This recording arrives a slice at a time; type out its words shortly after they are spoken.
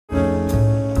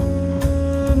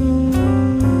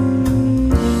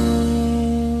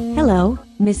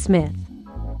Miss Smith.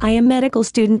 I am medical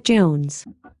student Jones.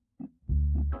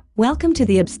 Welcome to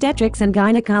the Obstetrics and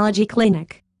Gynecology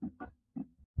Clinic.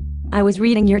 I was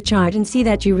reading your chart and see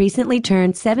that you recently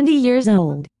turned 70 years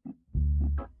old.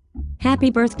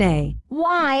 Happy birthday.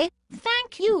 Why,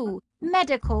 thank you,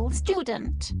 medical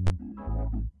student.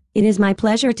 It is my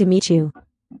pleasure to meet you.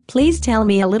 Please tell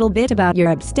me a little bit about your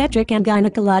obstetric and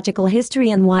gynecological history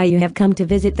and why you have come to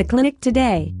visit the clinic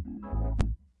today.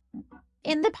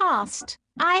 In the past,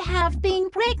 I have been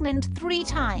pregnant 3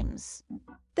 times.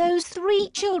 Those 3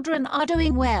 children are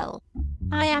doing well.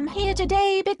 I am here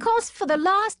today because for the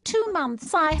last 2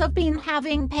 months I have been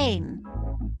having pain.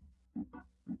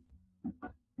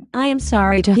 I am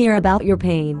sorry to hear about your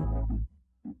pain.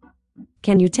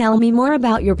 Can you tell me more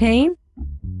about your pain?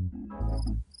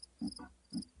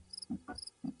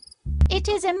 It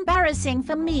is embarrassing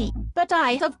for me, but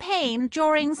I have pain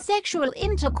during sexual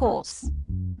intercourse,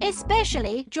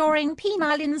 especially during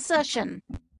penile insertion.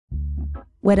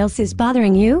 What else is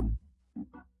bothering you?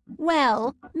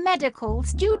 Well, medical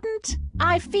student,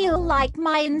 I feel like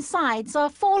my insides are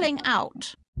falling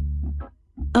out.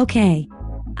 Okay.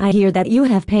 I hear that you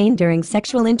have pain during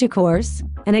sexual intercourse,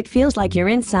 and it feels like your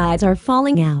insides are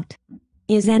falling out.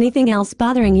 Is anything else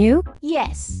bothering you?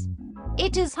 Yes.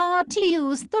 It is hard to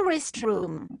use the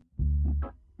restroom.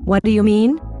 What do you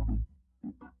mean?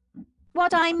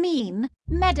 What I mean,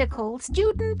 medical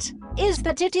student, is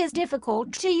that it is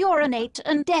difficult to urinate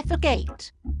and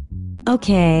defecate.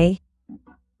 Okay.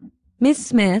 Miss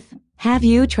Smith, have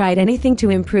you tried anything to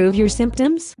improve your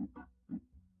symptoms?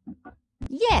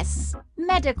 Yes,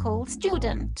 medical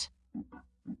student.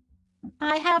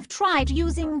 I have tried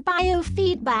using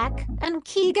biofeedback and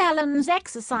Kegelen's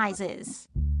exercises.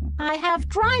 I have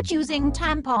tried using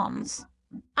tampons.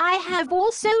 I have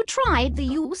also tried the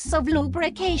use of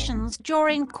lubrications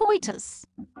during coitus.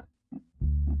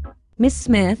 Miss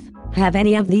Smith, have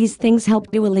any of these things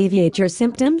helped you alleviate your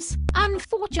symptoms?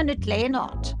 Unfortunately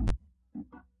not.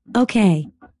 Okay.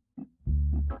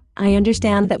 I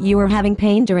understand that you are having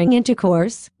pain during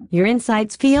intercourse, your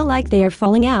insides feel like they are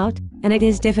falling out, and it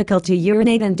is difficult to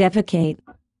urinate and defecate.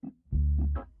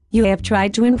 You have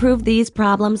tried to improve these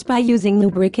problems by using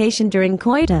lubrication during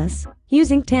coitus,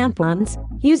 using tampons,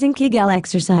 using Kegel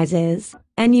exercises,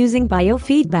 and using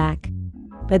biofeedback.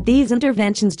 But these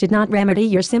interventions did not remedy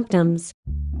your symptoms.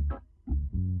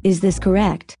 Is this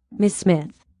correct, Miss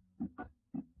Smith?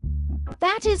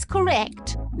 That is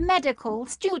correct, medical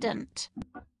student.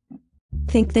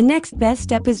 Think the next best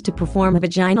step is to perform a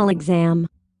vaginal exam.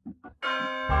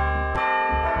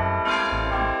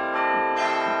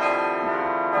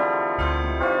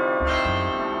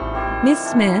 Miss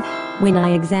Smith, when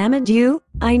I examined you,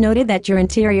 I noted that your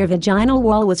anterior vaginal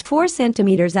wall was 4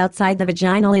 centimeters outside the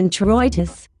vaginal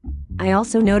introitus. I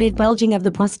also noted bulging of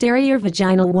the posterior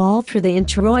vaginal wall through the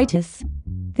introitus.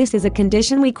 This is a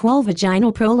condition we call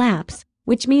vaginal prolapse,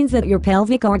 which means that your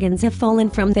pelvic organs have fallen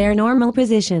from their normal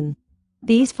position.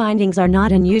 These findings are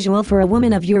not unusual for a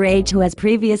woman of your age who has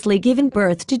previously given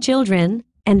birth to children,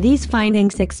 and these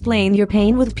findings explain your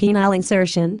pain with penile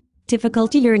insertion,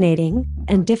 difficulty urinating,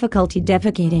 and difficulty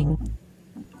defecating.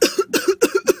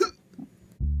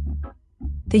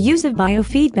 The use of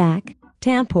biofeedback,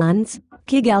 tampons,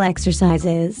 Kegel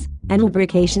exercises, and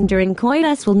lubrication during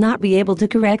coitus will not be able to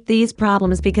correct these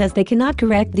problems because they cannot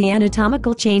correct the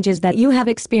anatomical changes that you have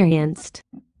experienced.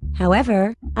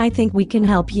 However, I think we can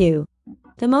help you.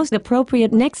 The most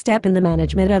appropriate next step in the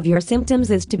management of your symptoms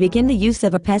is to begin the use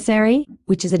of a pessary,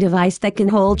 which is a device that can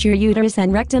hold your uterus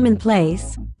and rectum in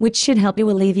place, which should help you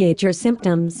alleviate your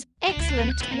symptoms.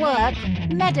 Excellent work,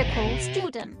 medical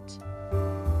student.